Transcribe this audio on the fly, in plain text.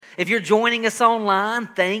If you're joining us online,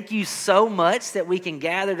 thank you so much that we can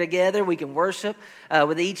gather together. We can worship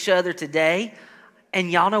with each other today.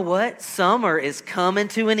 And y'all know what? Summer is coming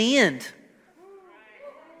to an end.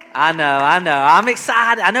 I know. I'm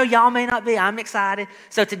excited. I know y'all may not be. I'm excited.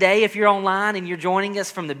 So today, if you're online and you're joining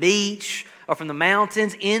us from the beach or from the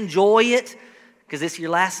mountains, enjoy it because it's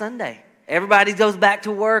your last Sunday. Everybody goes back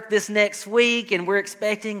to work this next week, and we're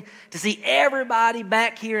expecting to see everybody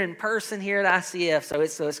back here in person here at ICF. So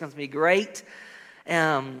it's going to be great.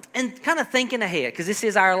 And kind of thinking ahead, because this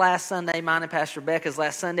is our last Sunday, mine and Pastor Becca's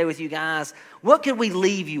last Sunday with you guys. What could we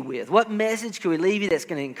leave you with? What message could we leave you that's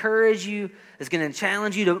going to encourage you, that's going to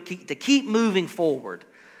challenge you to keep moving forward?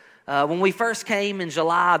 When we first came in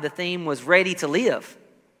July, the theme was ready to live.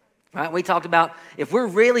 Right? We talked about if we're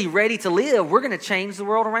really ready to live, we're going to change the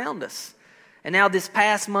world around us. And now this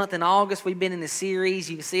past month in August, we've been in this series.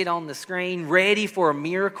 You can see it on the screen, Ready for a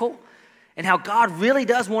Miracle. And how God really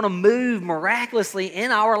does want to move miraculously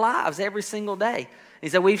in our lives every single day.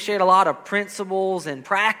 And so we've shared a lot of principles and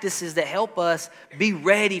practices that help us be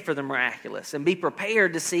ready for the miraculous and be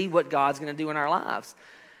prepared to see what God's going to do in our lives.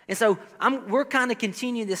 And so we're kind of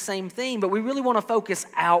continuing this same theme, but we really want to focus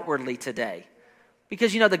outwardly today.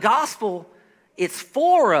 Because, the gospel, it's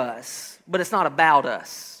for us, but it's not about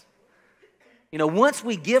us. Once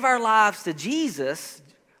we give our lives to Jesus,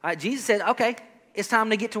 right, Jesus said, okay, it's time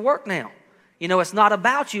to get to work now. It's not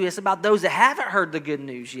about you. It's about those that haven't heard the good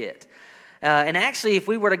news yet. And actually, if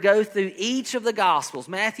we were to go through each of the Gospels,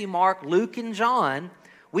 Matthew, Mark, Luke, and John,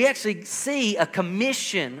 we actually see a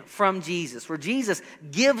commission from Jesus where Jesus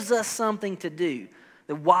gives us something to do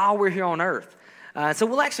while we're here on earth. So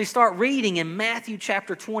we'll actually start reading in Matthew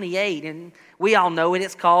chapter 28, and we all know it.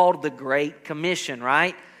 It's called the Great Commission,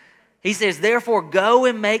 right? He says, therefore, go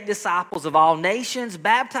and make disciples of all nations,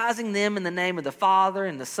 baptizing them in the name of the Father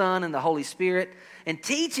and the Son and the Holy Spirit, and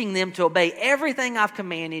teaching them to obey everything I've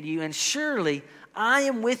commanded you. And surely I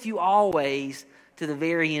am with you always to the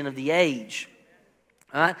very end of the age.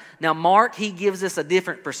 All right? Now, Mark, he gives us a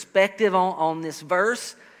different perspective on this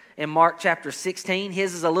verse. In Mark chapter 16,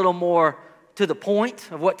 his is a little more to the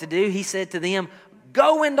point of what to do. He said to them,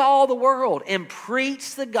 go into all the world and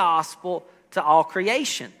preach the gospel to all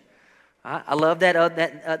creation. I love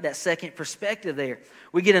that second perspective there.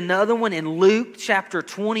 We get another one in Luke chapter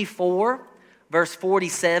 24, verse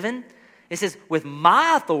 47. It says, with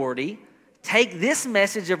my authority, take this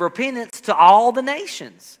message of repentance to all the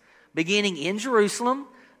nations. Beginning in Jerusalem,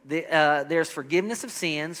 there's forgiveness of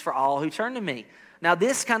sins for all who turn to me. Now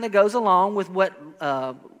this kind of goes along with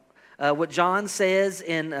what John says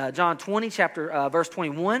in John 20, verse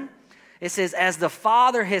 21. It says, as the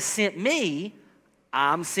Father has sent me,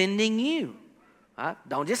 I'm sending you. Right?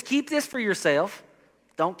 Don't just keep this for yourself.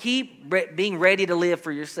 Don't keep being ready to live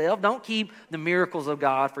for yourself. Don't keep the miracles of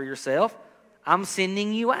God for yourself. I'm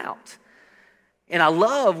sending you out. And I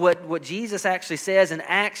love what Jesus actually says in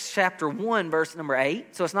Acts chapter 1, verse number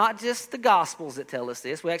 8. So it's not just the Gospels that tell us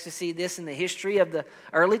this. We actually see this in the history of the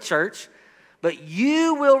early church. But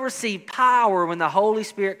you will receive power when the Holy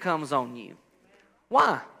Spirit comes on you.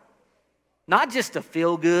 Why? Not just to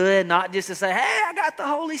feel good, not just to say, hey, I got the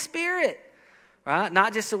Holy Spirit, right?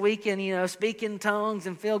 Not just so we can, speak in tongues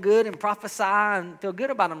and feel good and prophesy and feel good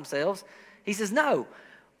about themselves. He says, no,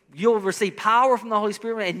 you'll receive power from the Holy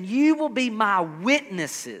Spirit and you will be my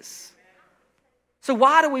witnesses. So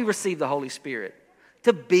why do we receive the Holy Spirit?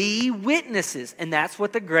 To be witnesses, and that's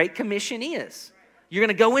what the Great Commission is. You're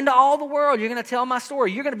going to go into all the world. You're going to tell my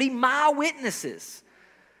story. You're going to be my witnesses.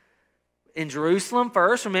 In Jerusalem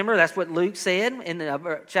first, remember that's what Luke said in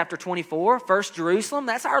chapter 24. First Jerusalem,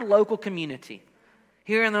 that's our local community.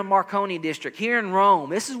 Here in the Marconi district, here in Rome,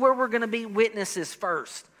 this is where we're going to be witnesses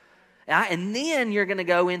first. And then you're going to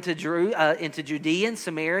go into Judea and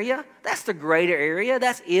Samaria. That's the greater area.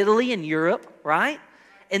 That's Italy and Europe, right?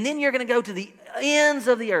 And then you're going to go to the ends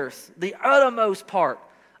of the earth, the uttermost part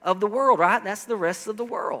of the world, right? That's the rest of the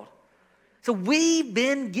world. So we've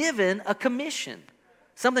been given a commission.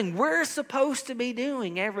 Something we're supposed to be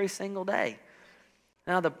doing every single day.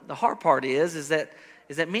 Now, the hard part is that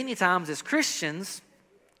many times as Christians,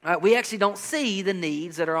 right, we actually don't see the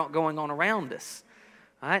needs that are going on around us.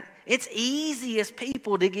 Right? It's easy as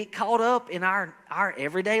people to get caught up in our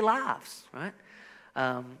everyday lives. Right?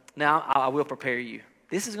 Now, I will prepare you.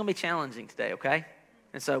 This is going to be challenging today, okay?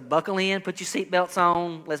 And so buckle in, put your seatbelts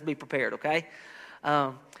on. Let's be prepared, okay?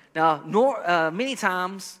 Many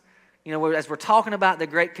times, as we're talking about the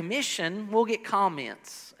Great Commission, we'll get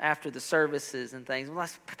comments after the services and things. We're like,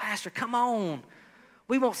 Pastor, come on.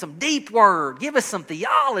 We want some deep word. Give us some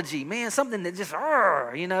theology, man, something that just,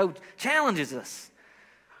 challenges us.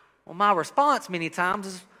 Well, my response many times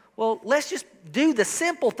is, well, let's just do the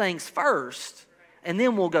simple things first, and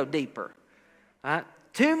then we'll go deeper. Right?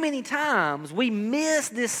 Too many times we miss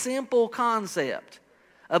this simple concept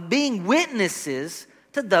of being witnesses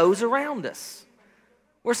to those around us.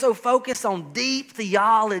 We're so focused on deep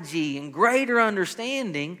theology and greater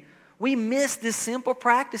understanding, we miss this simple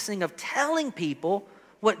practicing of telling people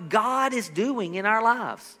what God is doing in our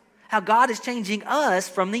lives, how God is changing us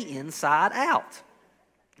from the inside out.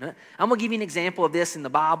 I'm going to give you an example of this in the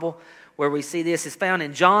Bible where we see this. It's found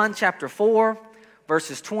in John chapter 4,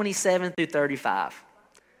 verses 27 through 35.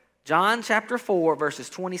 John chapter 4, verses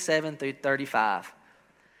 27 through 35.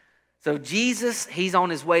 So Jesus, he's on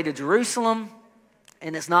his way to Jerusalem,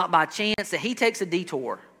 and it's not by chance that he takes a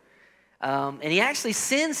detour. And he actually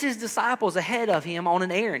sends his disciples ahead of him on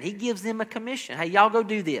an errand. He gives them a commission. Hey, y'all go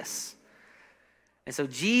do this. And so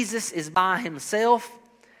Jesus is by himself,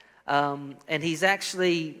 and he's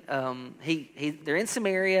actually, they're in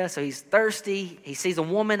Samaria, so he's thirsty. He sees a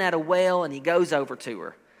woman at a well, and he goes over to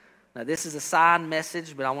her. Now, this is a side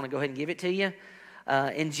message, but I want to go ahead and give it to you.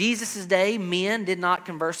 In Jesus' day, men did not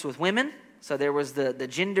converse with women, so there was the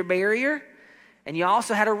gender barrier, and you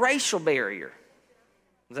also had a racial barrier.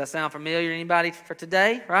 Does that sound familiar to anybody for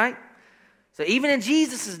today, right? So even in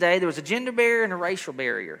Jesus' day, there was a gender barrier and a racial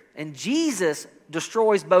barrier. And Jesus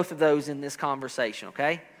destroys both of those in this conversation,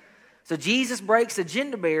 okay? So Jesus breaks the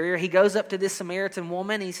gender barrier. He goes up to this Samaritan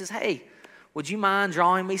woman and he says, hey, would you mind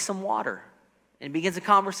drawing me some water? And he begins a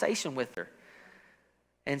conversation with her.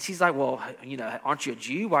 And she's like, well, aren't you a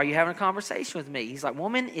Jew? Why are you having a conversation with me? He's like,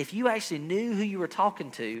 woman, if you actually knew who you were talking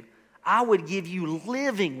to, I would give you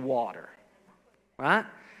living water, right?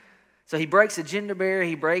 So he breaks the gender barrier,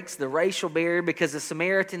 he breaks the racial barrier because the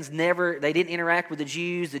Samaritans they didn't interact with the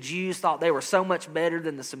Jews. The Jews thought they were so much better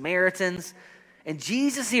than the Samaritans. And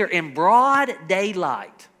Jesus here in broad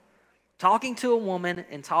daylight, talking to a woman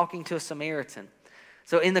and talking to a Samaritan.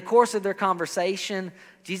 So in the course of their conversation,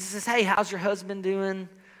 Jesus says, hey, how's your husband doing?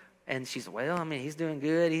 And she's, well, he's doing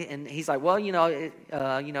good. And he's like, well,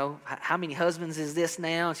 how many husbands is this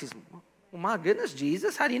now? And she's, well, my goodness,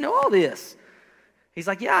 Jesus, how do you know all this? He's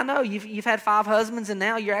like, yeah, I know. You've had 5 husbands, and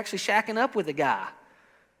now you're actually shacking up with a guy.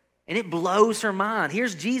 And it blows her mind.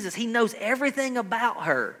 Here's Jesus. He knows everything about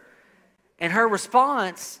her. And her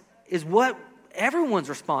response is what everyone's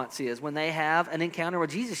response is when they have an encounter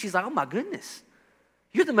with Jesus. She's like, oh, my goodness.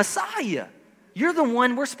 You're the Messiah. You're the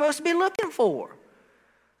one we're supposed to be looking for.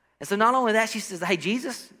 And so not only that, she says, hey,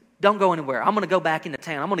 Jesus, don't go anywhere. I'm going to go back into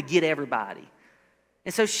town. I'm going to get everybody.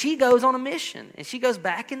 And so she goes on a mission. And she goes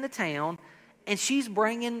back into town. And she's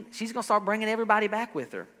going to start bringing everybody back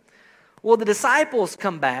with her. Well, the disciples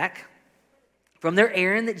come back from their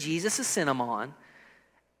errand that Jesus has sent them on.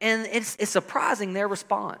 And it's surprising their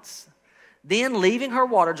response. Then, leaving her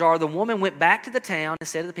water jar, the woman went back to the town and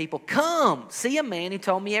said to the people, come, see a man who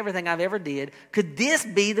told me everything I've ever did. Could this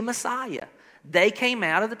be the Messiah? They came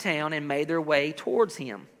out of the town and made their way towards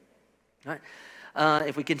him. All right.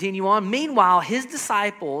 If we continue on, meanwhile, his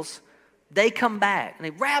disciples, they come back. And they,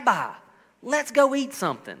 Rabbi, let's go eat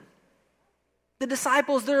something. The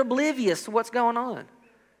disciples, they're oblivious to what's going on.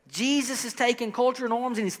 Jesus is taking cultural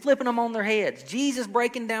norms and he's flipping them on their heads. Jesus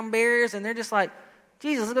breaking down barriers, and they're just like,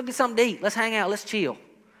 Jesus, let's go get something to eat. Let's hang out. Let's chill.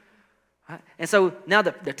 Right? And so now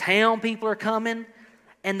the town people are coming,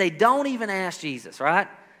 and they don't even ask Jesus, right?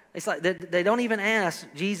 It's like they don't even ask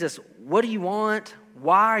Jesus, what do you want?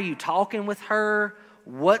 Why are you talking with her?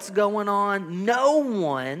 What's going on? No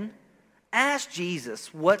one asked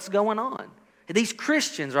Jesus what's going on. These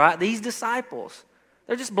Christians, right? These disciples,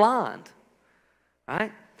 they're just blind,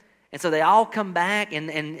 right? And so they all come back and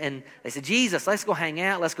they say, Jesus, let's go hang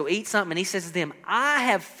out. Let's go eat something. And he says to them, I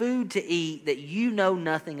have food to eat that you know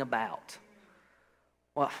nothing about.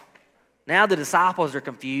 Well, now the disciples are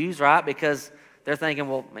confused, right? Because they're thinking,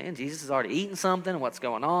 well, man, Jesus has already eaten something. What's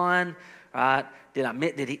going on, right?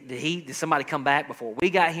 Did somebody come back before we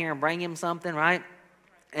got here and bring him something, right?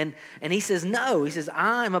 And he says, no. He says,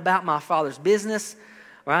 I'm about my Father's business,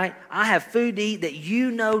 right? I have food to eat that you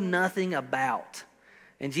know nothing about.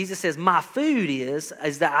 And Jesus says, my food is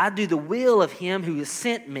that I do the will of him who has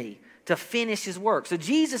sent me to finish his work. So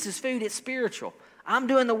Jesus' food is spiritual. I'm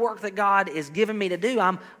doing the work that God is giving me to do.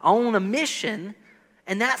 I'm on a mission,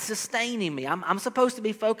 and that's sustaining me. I'm supposed to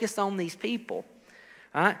be focused on these people,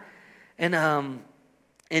 right? And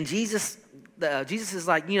Jesus is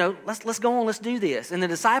like, let's go on, let's do this. And the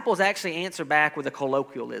disciples actually answer back with a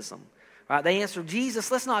colloquialism. Right, they answer, Jesus,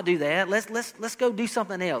 let's not do that. Let's go do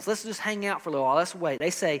something else. Let's just hang out for a little while. Let's wait. They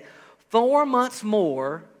say, 4 months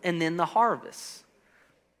more and then the harvest.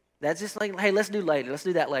 That's just like, hey, let's do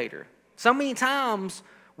that later. So many times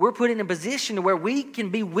we're put in a position to where we can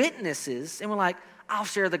be witnesses, and we're like, I'll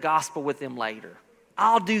share the gospel with them later.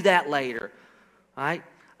 I'll do that later, right?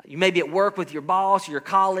 You may be at work with your boss or your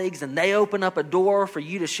colleagues, and they open up a door for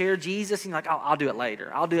you to share Jesus, and you're like, I'll do it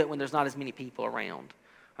later. I'll do it when there's not as many people around,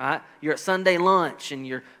 right? You're at Sunday lunch, and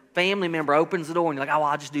your family member opens the door, and you're like,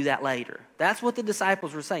 I'll just do that later. That's what the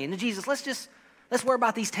disciples were saying. And Jesus, let's worry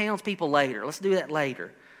about these townspeople later. Let's do that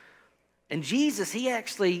later. And Jesus, he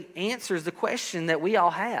actually answers the question that we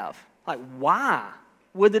all have. Like, why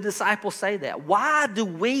would the disciples say that? Why do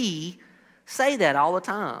we say that all the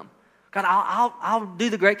time? God, I'll do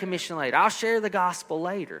the Great Commission later. I'll share the gospel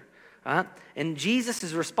later. Right? And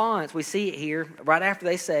Jesus' response, we see it here, right after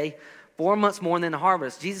they say, 4 months more than the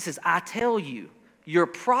harvest. Jesus says, I tell you, your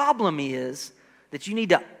problem is that you need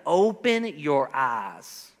to open your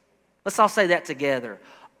eyes. Let's all say that together.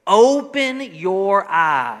 Open your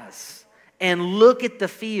eyes and look at the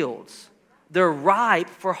fields. They're ripe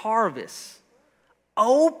for harvest.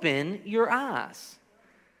 Open your eyes.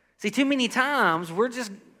 See, too many times we're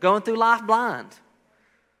just going through life blind.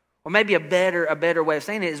 Or maybe a better way of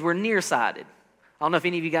saying it is we're nearsighted. I don't know if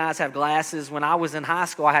any of you guys have glasses. When I was in high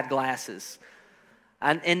school, I had glasses.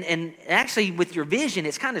 And actually with your vision,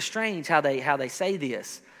 it's kind of strange how they say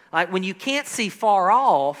this. Like when you can't see far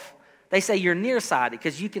off, they say you're nearsighted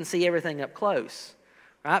because you can see everything up close.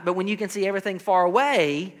 Right? But when you can see everything far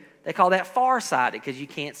away, they call that farsighted because you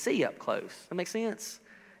can't see up close. That makes sense?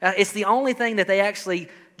 It's the only thing that they actually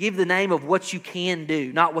give the name of what you can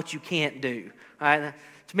do, not what you can't do. Right?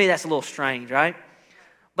 To me, that's a little strange, right?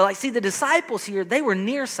 But see, the disciples here, they were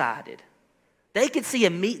nearsighted. They could see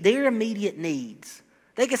their immediate needs.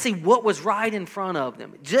 They could see what was right in front of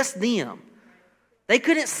them, just them. They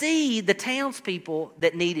couldn't see the townspeople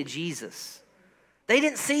that needed Jesus. They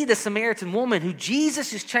didn't see the Samaritan woman who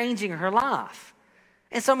Jesus is changing her life.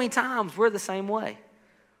 And so many times we're the same way.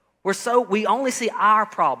 We only see our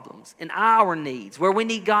problems and our needs, where we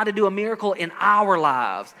need God to do a miracle in our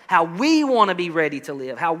lives, how we want to be ready to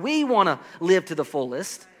live, how we want to live to the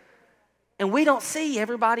fullest. And we don't see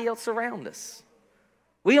everybody else around us.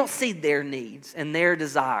 We don't see their needs and their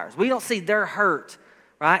desires. We don't see their hurt,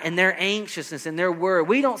 right, and their anxiousness and their worry.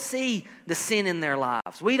 We don't see the sin in their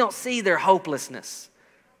lives. We don't see their hopelessness.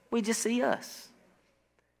 We just see us.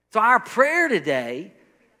 So our prayer today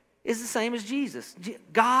is the same as Jesus.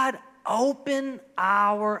 God, open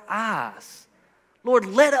our eyes. Lord,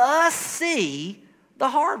 let us see the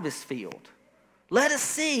harvest field. Let us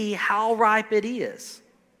see how ripe it is.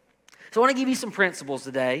 So I want to give you some principles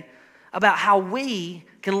today about how we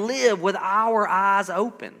can live with our eyes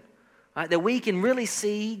open. Right, that we can really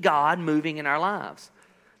see God moving in our lives.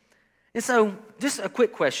 And so just a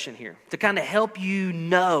quick question here to kind of help you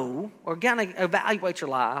know or kind of evaluate your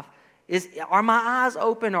life is, are my eyes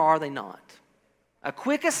open or are they not? A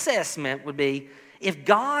quick assessment would be, if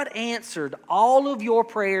God answered all of your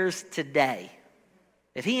prayers today,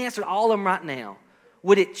 if he answered all of them right now,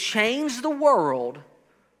 would it change the world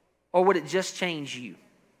or would it just change you?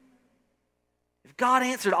 If God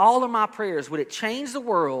answered all of my prayers, would it change the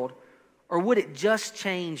world or would it just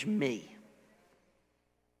change me?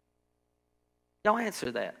 Y'all answer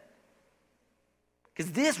that.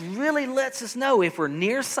 Because this really lets us know if we're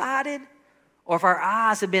nearsighted or if our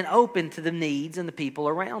eyes have been open to the needs and the people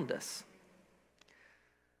around us.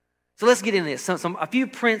 So let's get into this. A few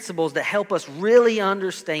principles that help us really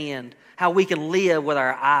understand how we can live with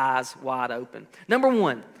our eyes wide open. Number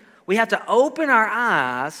one, we have to open our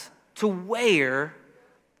eyes to where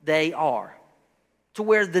they are. To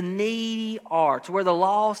where the needy are, to where the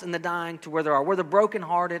lost and the dying, to where they are, where the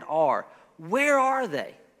brokenhearted are. Where are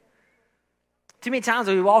they? Too many times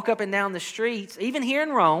when we walk up and down the streets, even here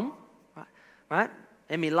in Rome, right?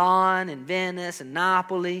 In Milan and Venice and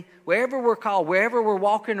Napoli, wherever we're called, wherever we're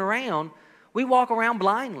walking around, we walk around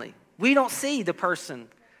blindly. We don't see the person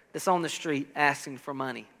that's on the street asking for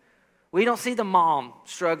money. We don't see the mom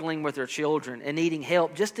struggling with her children and needing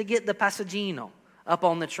help just to get the passeggino up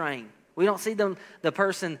on the train. We don't see the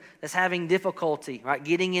person that's having difficulty, right,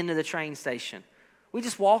 getting into the train station. We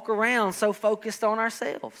just walk around so focused on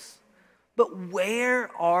ourselves. But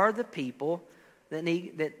where are the people that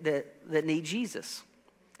need Jesus?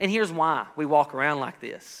 And here's why we walk around like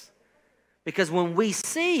this. Because when we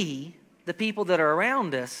see the people that are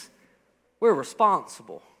around us, we're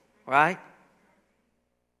responsible, right?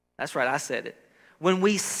 That's right, I said it. When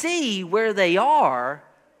we see where they are,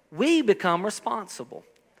 we become responsible.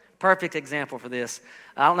 Perfect example for this.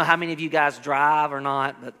 I don't know how many of you guys drive or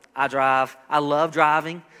not, but I drive. I love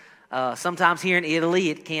driving. Sometimes here in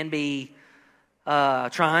Italy, it can be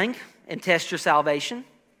trying and test your salvation.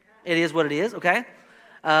 It is what it is, okay?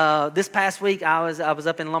 This past week, I was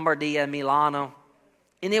up in Lombardia, Milano,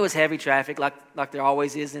 and it was heavy traffic, like there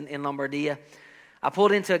always is in Lombardia. I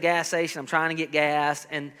pulled into a gas station. I'm trying to get gas,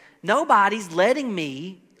 and nobody's letting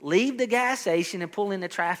me leave the gas station and pull into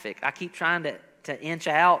traffic. I keep trying to inch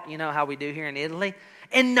out, you know how we do here in Italy,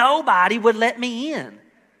 and nobody would let me in.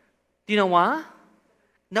 Do you know why?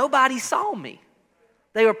 Nobody saw me.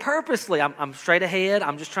 They were purposely, I'm straight ahead.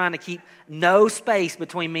 I'm just trying to keep no space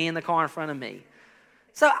between me and the car in front of me.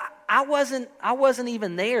 So I wasn't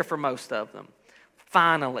even there for most of them.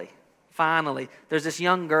 Finally, there's this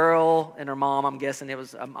young girl and her mom. I'm guessing it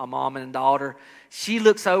was a mom and a daughter. She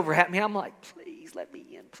looks over at me. I'm like, please let me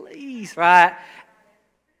in, please, right?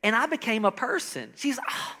 And I became a person. She's like,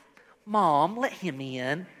 oh, Mom, let him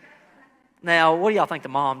in. Now, what do y'all think the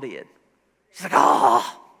mom did? She's like,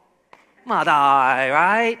 oh, my die,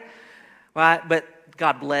 right? Right? But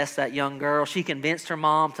God bless that young girl. She convinced her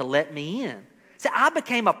mom to let me in. See, I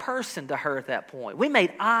became a person to her at that point. We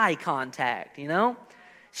made eye contact, you know?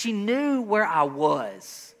 She knew where I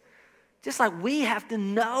was. Just like we have to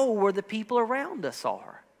know where the people around us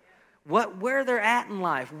are. Where they're at in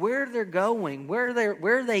life, where they're going,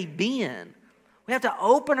 where they've been. We have to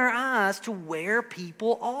open our eyes to where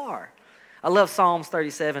people are. I love Psalms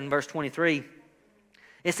 37, verse 23.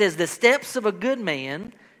 It says, the steps of a good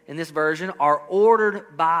man, in this version, are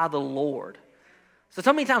ordered by the Lord.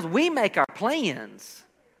 So many times we make our plans,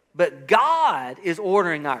 but God is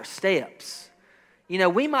ordering our steps. You know,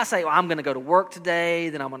 we might say, well, I'm going to go to work today,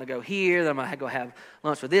 then I'm going to go here, then I'm going to go have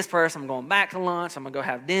lunch with this person, I'm going back to lunch, I'm going to go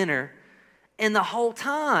have dinner. And the whole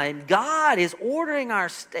time, God is ordering our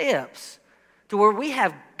steps to where we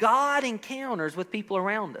have God encounters with people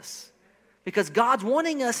around us. Because God's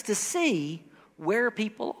wanting us to see where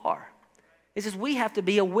people are. It's just we have to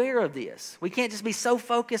be aware of this. We can't just be so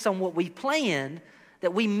focused on what we planned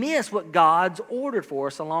that we miss what God's ordered for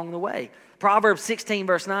us along the way. Proverbs 16,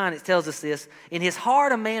 verse 9, it tells us this. In his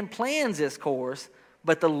heart a man plans his course,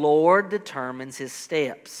 but the Lord determines his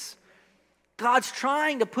steps. God's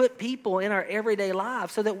trying to put people in our everyday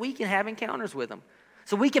lives so that we can have encounters with them.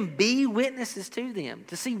 So we can be witnesses to them,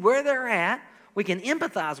 to see where they're at. We can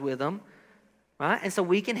empathize with them, right? And so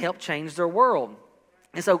we can help change their world.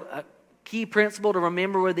 And so a key principle to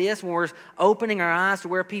remember with this when we're opening our eyes to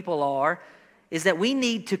where people are is that we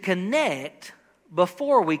need to connect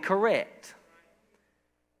before we correct.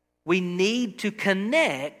 We need to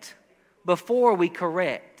connect before we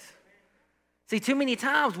correct. See, too many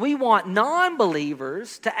times we want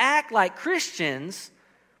non-believers to act like Christians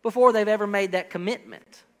before they've ever made that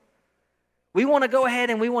commitment. We want to go ahead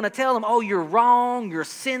and we want to tell them, oh, you're wrong, you're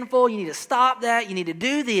sinful, you need to stop that, you need to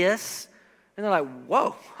do this. And they're like,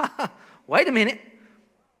 whoa, wait a minute.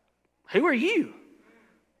 Who are you?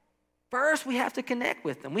 First, we have to connect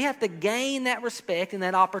with them. We have to gain that respect and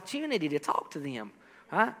that opportunity to talk to them.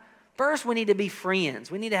 Right? First, we need to be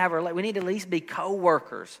friends. We need to at least be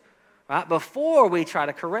co-workers, right? Before we try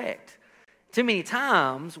to correct. Too many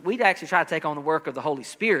times, we'd actually try to take on the work of the Holy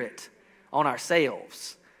Spirit on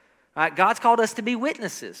ourselves. Right? God's called us to be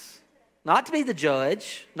witnesses, not to be the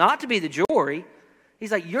judge, not to be the jury.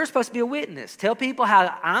 He's like, you're supposed to be a witness. Tell people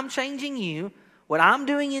how I'm changing you, what I'm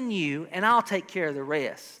doing in you, and I'll take care of the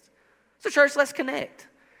rest. So church, let's connect.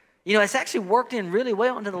 You know, it's actually worked in really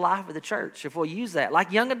well into the life of the church if we'll use that.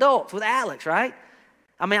 Like young adults with Alex, right?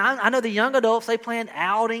 I mean, I know the young adults, they plan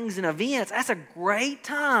outings and events. That's a great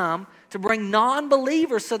time to bring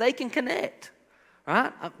non-believers so they can connect,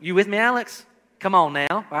 right? You with me, Alex? Come on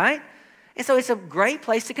now, right? And so it's a great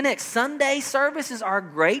place to connect. Sunday services are a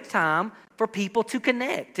great time for people to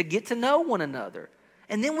connect, to get to know one another.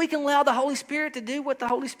 And then we can allow the Holy Spirit to do what the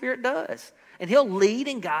Holy Spirit does. And He'll lead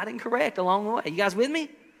and guide and correct along the way. You guys with me?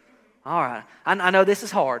 All right. I know this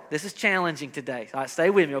is hard. This is challenging today. All right, stay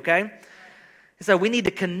with me, okay? So we need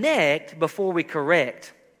to connect before we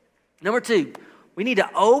correct. Number 2, we need to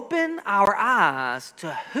open our eyes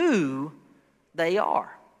to who they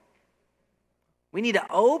are. We need to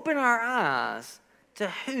open our eyes to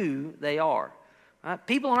who they are. Right?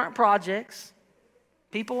 People aren't projects.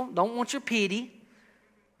 People don't want your pity.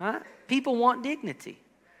 Right? People want dignity.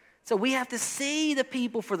 So we have to see the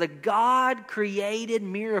people for the God-created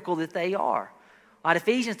miracle that they are. Right?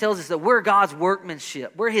 Ephesians tells us that we're God's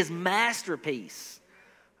workmanship. We're His masterpiece.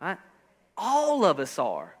 Right? All of us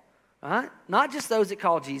are. Right? Not just those that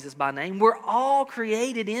call Jesus by name. We're all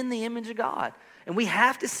created in the image of God. And we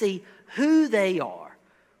have to see who they are.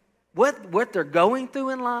 What they're going through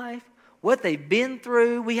in life. What they've been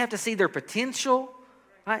through. We have to see their potential.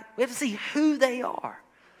 Right? We have to see who they are.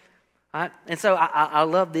 Right? And so I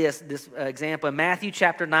love this example. In Matthew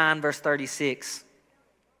chapter 9, verse 36.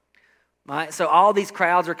 Right? So all these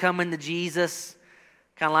crowds are coming to Jesus,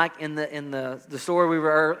 kind of like in the story we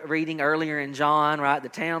were reading earlier in John, right? The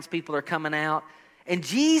townspeople are coming out. And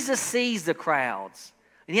Jesus sees the crowds,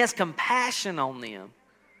 and he has compassion on them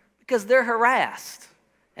because they're harassed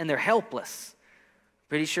and they're helpless.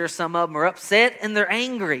 Pretty sure some of them are upset and they're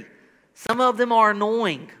angry. Some of them are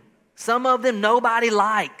annoying. Some of them nobody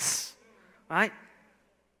likes, right?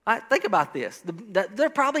 Think about this. They're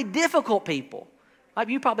probably difficult people. Like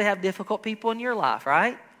you probably have difficult people in your life,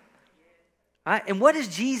 right? Right? And what does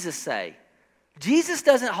Jesus say? Jesus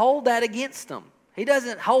doesn't hold that against them. He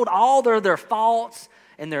doesn't hold all their faults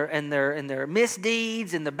and their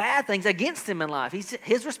misdeeds and the bad things against them in life.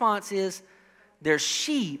 His response is, they're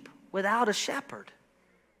sheep without a shepherd.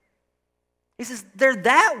 He says they're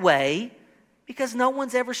that way because no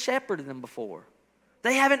one's ever shepherded them before.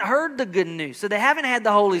 They haven't heard the good news, so they haven't had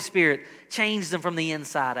the Holy Spirit change them from the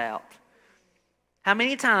inside out. How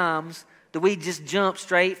many times do we just jump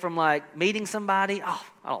straight from like meeting somebody? Oh,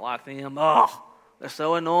 I don't like them. Oh, they're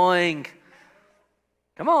so annoying.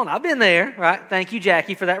 Come on, I've been there, right? Thank you,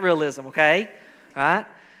 Jackie, for that realism, okay? Right?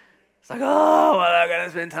 It's like, oh, well, I got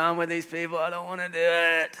to spend time with these people. I don't want to do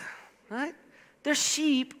it. Right? They're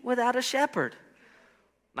sheep without a shepherd.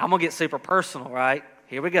 I'm going to get super personal, right?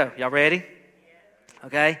 Here we go. Y'all ready?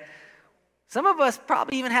 Okay? Some of us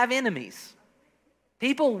probably even have enemies.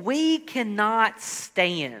 People we cannot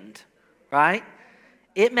stand, right?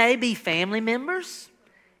 It may be family members.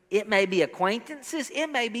 It may be acquaintances. It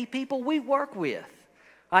may be people we work with.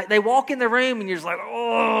 Right? They walk in the room and you're just like,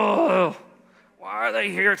 oh, why are they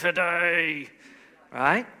here today?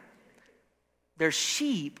 Right? They're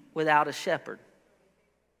sheep without a shepherd.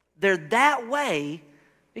 They're that way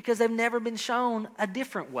because they've never been shown a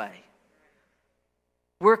different way.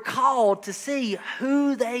 We're called to see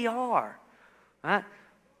who they are. Right?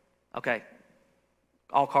 Okay.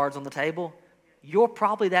 All cards on the table. You're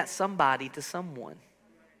probably that somebody to someone.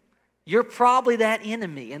 You're probably that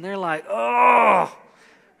enemy. And they're like, oh,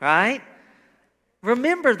 right?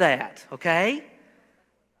 Remember that, okay?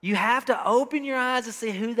 You have to open your eyes to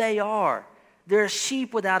see who they are. They're a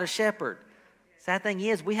sheep without a shepherd. Sad thing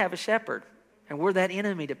is, we have a shepherd, and we're that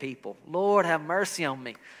enemy to people. Lord, have mercy on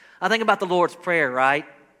me. I think about the Lord's Prayer, right?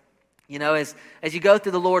 You know, as you go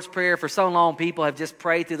through the Lord's Prayer, for so long, people have just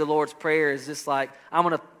prayed through the Lord's Prayer. It's just like, I'm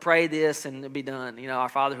going to pray this and it'll be done. You know, our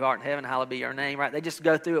Father who art in heaven, hallowed be your name, right? They just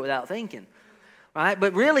go through it without thinking, right?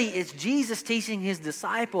 But really, it's Jesus teaching his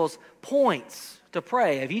disciples points to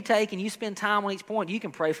pray. If you take and you spend time on each point, you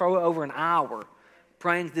can pray for over an hour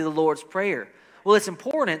praying through the Lord's Prayer. Well, it's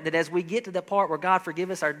important that as we get to the part where God forgive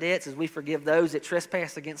us our debts as we forgive those that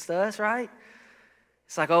trespass against us, right?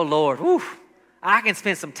 It's like, oh, Lord, whew, I can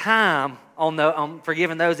spend some time on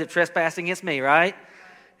forgiving those that trespass against me, right?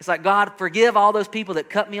 It's like, God, forgive all those people that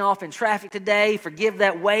cut me off in traffic today. Forgive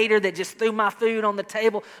that waiter that just threw my food on the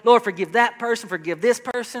table. Lord, forgive that person. Forgive this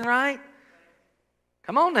person, right?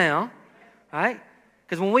 Come on now, right?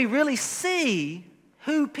 Because when we really see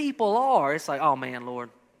who people are, it's like, oh, man, Lord,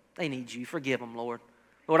 they need you. Forgive them, Lord.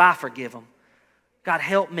 Lord, I forgive them. God,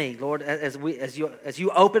 help me, Lord, as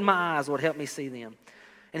you open my eyes, Lord, help me see them.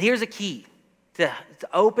 And here's a key to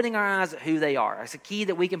opening our eyes at who they are. It's a key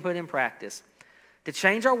that we can put in practice. To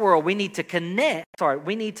change our world, we need to connect.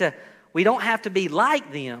 We don't have to be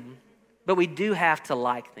like them, but we do have to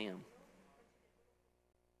like them.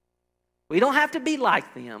 We don't have to be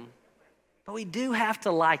like them, but we do have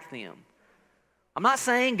to like them. I'm not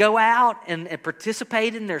saying go out and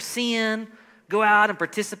participate in their sin, go out and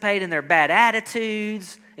participate in their bad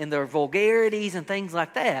attitudes, in their vulgarities and things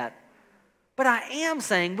like that. But I am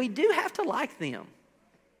saying we do have to like them,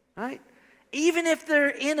 right? Even if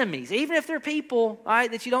they're enemies, even if they're people,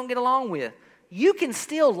 right, that you don't get along with, you can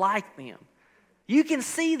still like them. You can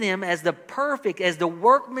see them as the perfect, as the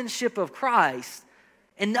workmanship of Christ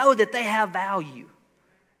and know that they have value.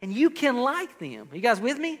 And you can like them. Are you guys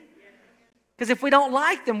with me? Because if we don't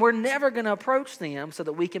like them, we're never going to approach them so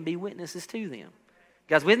that we can be witnesses to them. You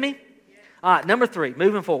guys with me? All right, number 3,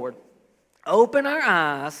 moving forward. Open our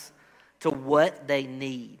eyes to what they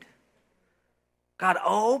need. God,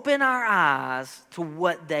 open our eyes to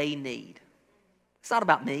what they need. It's not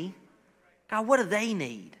about me. God, what do they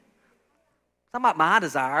need? It's not about my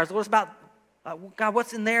desires. It's about, God,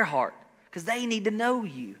 what's in their heart? Because they need to know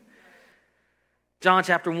you. John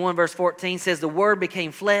chapter 1, verse 14 says, the Word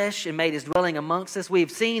became flesh and made his dwelling amongst us. We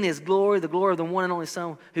have seen his glory, the glory of the one and only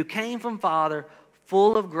Son, who came from Father,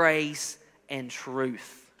 full of grace and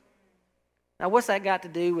truth. Now, what's that got to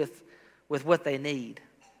do with what they need?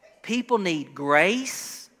 People need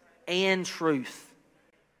grace and truth.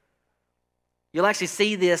 You'll actually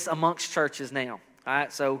see this amongst churches now. All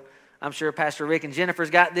right, so I'm sure Pastor Rick and Jennifer's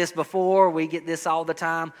got this before. We get this all the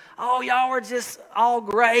time. Oh, y'all are just all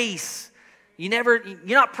grace. You're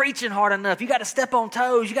not preaching hard enough. You got to step on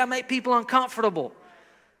toes. You got to make people uncomfortable.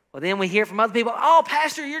 Well, then we hear from other people, oh,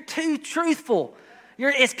 Pastor, you're too truthful.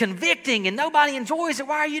 It's convicting and nobody enjoys it.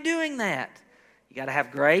 Why are you doing that? You got to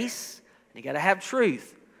have grace and you got to have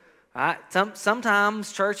truth. All right?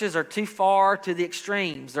 Sometimes churches are too far to the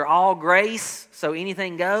extremes. They're all grace, so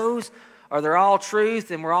anything goes, or they're all truth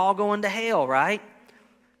and we're all going to hell, right?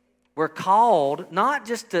 We're called not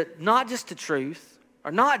just to truth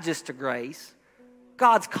or not just to grace.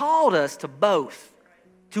 God's called us to both,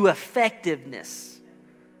 to effectiveness.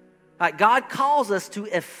 Like God calls us to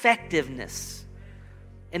effectiveness.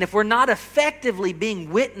 And if we're not effectively being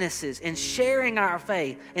witnesses and sharing our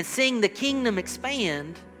faith and seeing the kingdom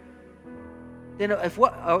expand, then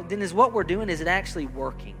is what we're doing, is it actually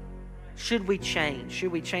working? Should we change?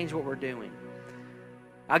 Should we change what we're doing?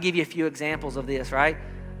 I'll give you a few examples of this, right?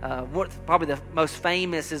 Probably the most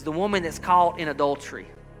famous is the woman that's caught in adultery.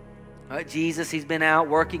 Right? Jesus, he's been out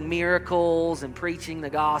working miracles and preaching the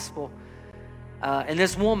gospel. And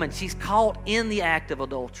this woman, she's caught in the act of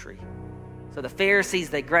adultery. So the Pharisees,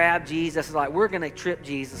 they grab Jesus. It's like, we're going to trip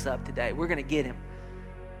Jesus up today. We're going to get him.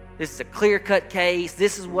 This is a clear-cut case.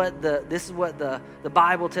 This is what the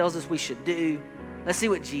Bible tells us we should do. Let's see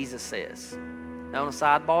what Jesus says. Now on a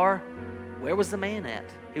sidebar, where was the man at?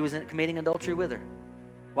 He was committing adultery with her.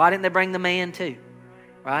 Why didn't they bring the man too?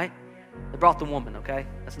 Right? They brought the woman, okay?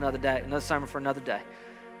 That's another day, another sermon for another day.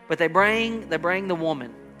 But they bring the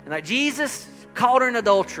woman. And like, Jesus caught her in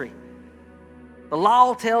adultery. The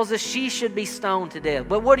law tells us she should be stoned to death.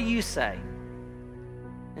 But what do you say?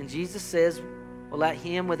 And Jesus says, well, let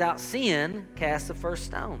him without sin cast the first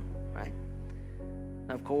stone, right?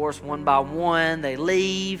 And of course, one by one, they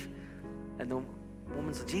leave. And the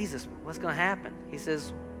woman says, Jesus, what's going to happen? He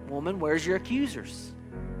says, woman, where's your accusers?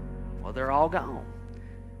 Well, they're all gone.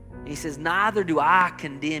 And he says, neither do I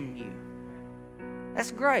condemn you.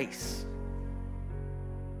 That's grace.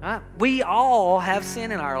 Right? We all have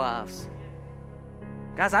sin in our lives.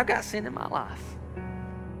 Guys, I've got sin in my life.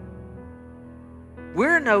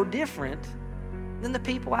 We're no different than the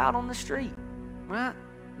people out on the street, right?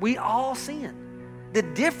 We all sin. The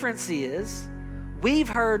difference is we've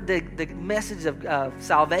heard the message of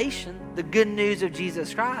salvation, the good news of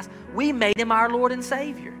Jesus Christ. We made him our Lord and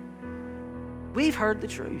Savior. We've heard the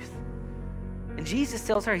truth. And Jesus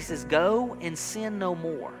tells her, he says, go and sin no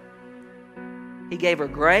more. He gave her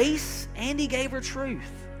grace and he gave her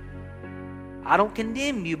truth. I don't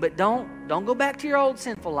condemn you, but don't go back to your old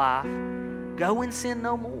sinful life. Go and sin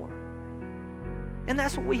no more. And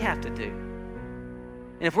that's what we have to do.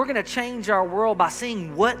 And if we're going to change our world by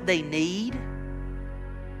seeing what they need,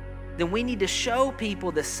 then we need to show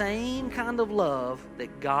people the same kind of love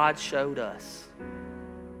that God showed us.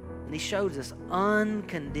 And he shows us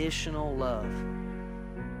unconditional love.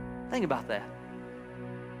 Think about that.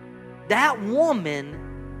 That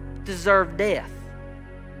woman deserved death.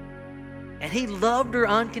 And he loved her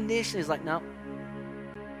unconditionally. He's like, no,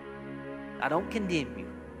 I don't condemn you,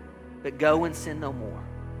 but go and sin no more.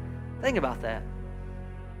 Think about that.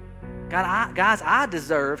 God, guys, I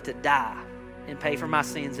deserve to die and pay for my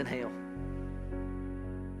sins in hell.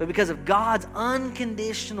 But because of God's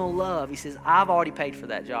unconditional love, he says, I've already paid for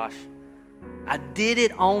that, Josh. I did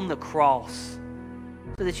it on the cross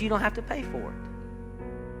so that you don't have to pay for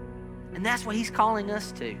it. And that's what he's calling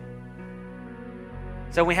us to.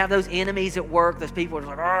 So we have those enemies at work, those people are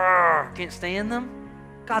like, can't stand them.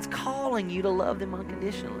 God's calling you to love them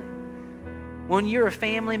unconditionally. When you're a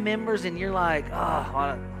family members and you're like,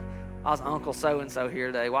 why was Uncle so-and-so here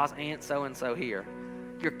today? Why was Aunt so-and-so here?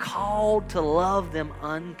 You're called to love them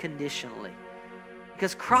unconditionally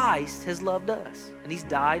because Christ has loved us and he's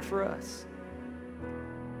died for us.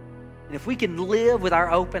 And if we can live with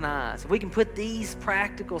our open eyes, if we can put these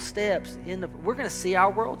practical steps we're going to see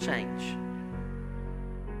our world change.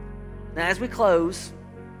 Now, as we close,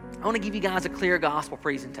 I want to give you guys a clear gospel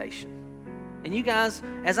presentation. And you guys,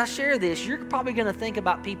 as I share this, you're probably going to think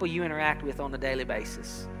about people you interact with on a daily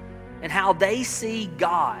basis and how they see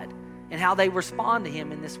God and how they respond to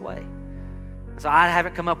him in this way. So I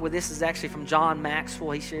haven't come up with this. This is actually from John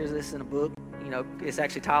Maxwell. He shares this in a book. It's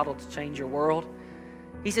actually titled To Change Your World.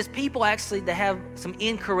 He says people actually, they have some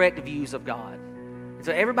incorrect views of God. And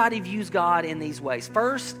so everybody views God in these ways.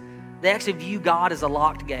 First, they actually view God as a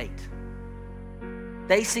locked gate.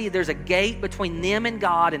 They see there's a gate between them and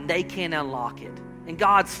God and they can't unlock it. And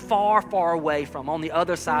God's far, far away from on the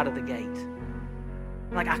other side of the gate.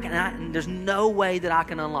 Like there's no way that I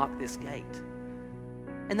can unlock this gate.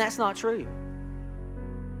 And that's not true.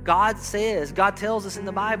 God tells us in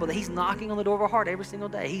the Bible that he's knocking on the door of our heart every single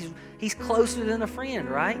day. He's closer than a friend,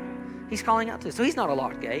 right? He's calling out to us. So he's not a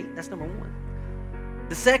locked gate. That's number one.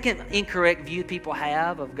 The second incorrect view people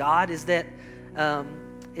have of God is that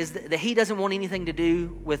he doesn't want anything to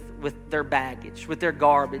do with their baggage, with their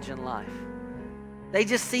garbage in life. They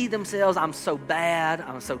just see themselves, I'm so bad,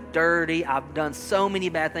 I'm so dirty, I've done so many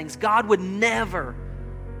bad things. God would never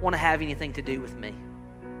want to have anything to do with me.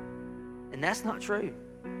 And that's not true.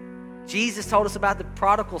 Jesus told us about the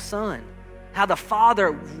prodigal son, how the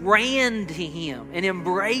father ran to him and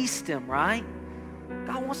embraced him, right?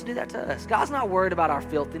 God wants to do that to us. God's not worried about our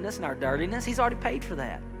filthiness and our dirtiness. He's already paid for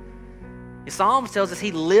that. The Psalms tells us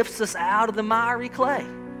he lifts us out of the miry clay.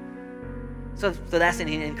 So that's an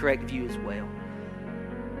incorrect view as well.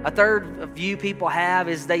 A third view people have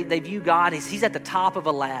is they view God as he's at the top of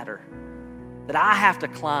a ladder that I have to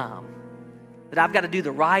climb, that I've got to do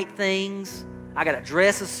the right things, I got to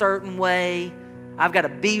dress a certain way, I've got to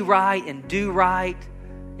be right and do right,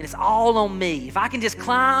 and it's all on me. If I can just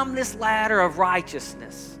climb this ladder of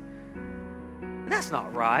righteousness, and that's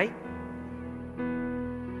not right.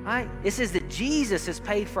 Right? It says that Jesus has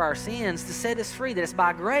paid for our sins to set us free, that it's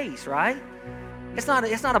by grace, right? It's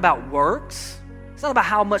not about works. It's not about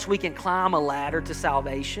how much we can climb a ladder to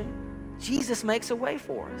salvation. Jesus makes a way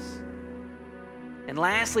for us. And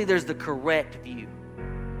lastly, there's the correct view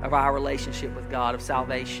of our relationship with God, of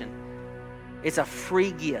salvation. It's a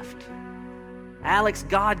free gift. Alex,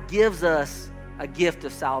 God gives us a gift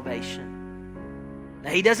of salvation.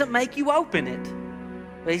 Now, he doesn't make you open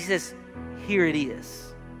it, but he says, here it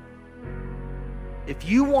is. If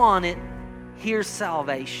you want it, here's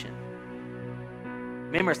salvation.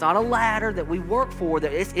 Remember, it's not a ladder that we work for.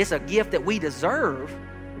 That it's a gift that we deserve.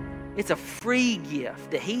 It's a free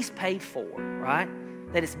gift that he's paid for, right?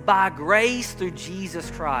 That it's by grace through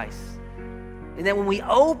Jesus Christ. And that when we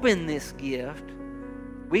open this gift,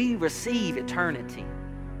 we receive eternity.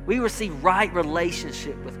 We receive right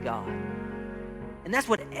relationship with God. And that's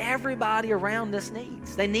what everybody around us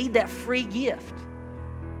needs. They need that free gift.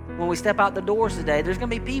 When we step out the doors today, there's going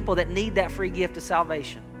to be people that need that free gift of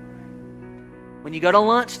salvation. When you go to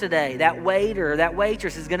lunch today, that waiter or that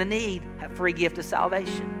waitress is going to need that free gift of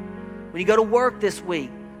salvation. When you go to work this week,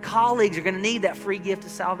 colleagues are going to need that free gift of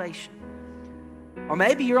salvation. Or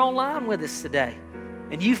maybe you're online with us today,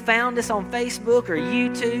 and you found us on Facebook or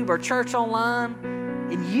YouTube or Church Online,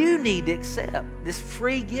 and you need to accept this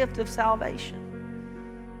free gift of salvation.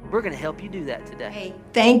 We're going to help you do that today. Hey,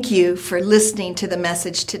 thank you for listening to the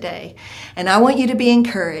message today. And I want you to be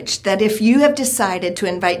encouraged that if you have decided to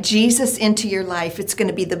invite Jesus into your life, it's going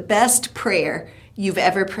to be the best prayer you've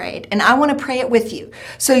ever prayed. And I want to pray it with you.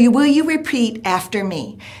 So will you repeat after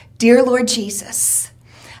me? Dear Lord Jesus,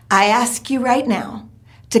 I ask you right now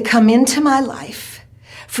to come into my life.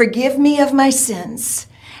 Forgive me of my sins.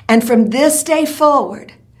 And from this day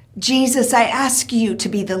forward, Jesus, I ask you to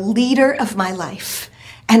be the leader of my life.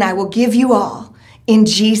 And I will give you all in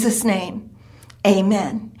Jesus' name.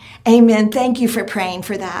 Amen. Amen. Thank you for praying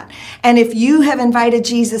for that. And if you have invited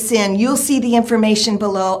Jesus in, you'll see the information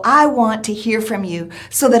below. I want to hear from you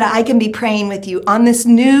so that I can be praying with you on this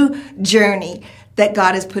new journey that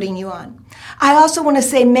God is putting you on. I also want to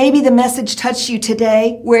say maybe the message touched you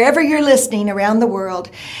today, wherever you're listening around the world,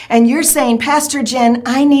 and you're saying, Pastor Jen,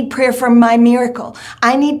 I need prayer for my miracle.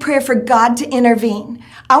 I need prayer for God to intervene.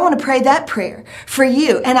 I want to pray that prayer for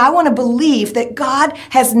you. And I want to believe that God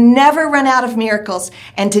has never run out of miracles.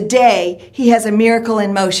 And today he has a miracle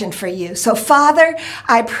in motion for you. So Father,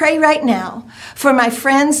 I pray right now for my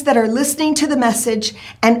friends that are listening to the message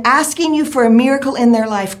and asking you for a miracle in their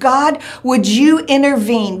life. God, would you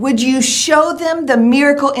intervene? Would you show them the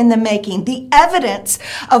miracle in the making, the evidence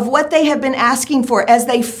of what they have been asking for as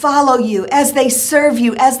they follow you, as they serve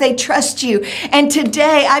you, as they trust you. And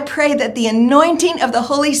today I pray that the anointing of the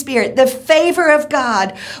Holy Spirit, the favor of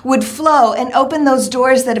God would flow and open those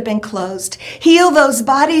doors that have been closed, heal those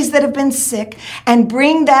bodies that have been sick, and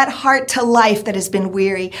bring that heart to life that has been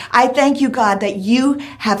weary. I thank you, God, that you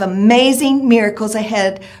have amazing miracles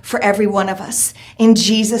ahead for every one of us. In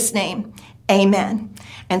Jesus' name, amen.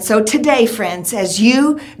 And so today, friends, as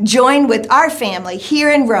you join with our family here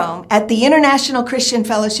in Rome at the International Christian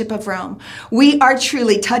Fellowship of Rome, we are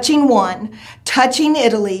truly touching one, touching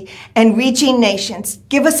Italy, and reaching nations.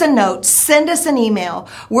 Give us a note, send us an email.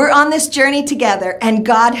 We're on this journey together, and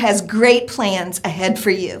God has great plans ahead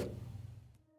for you.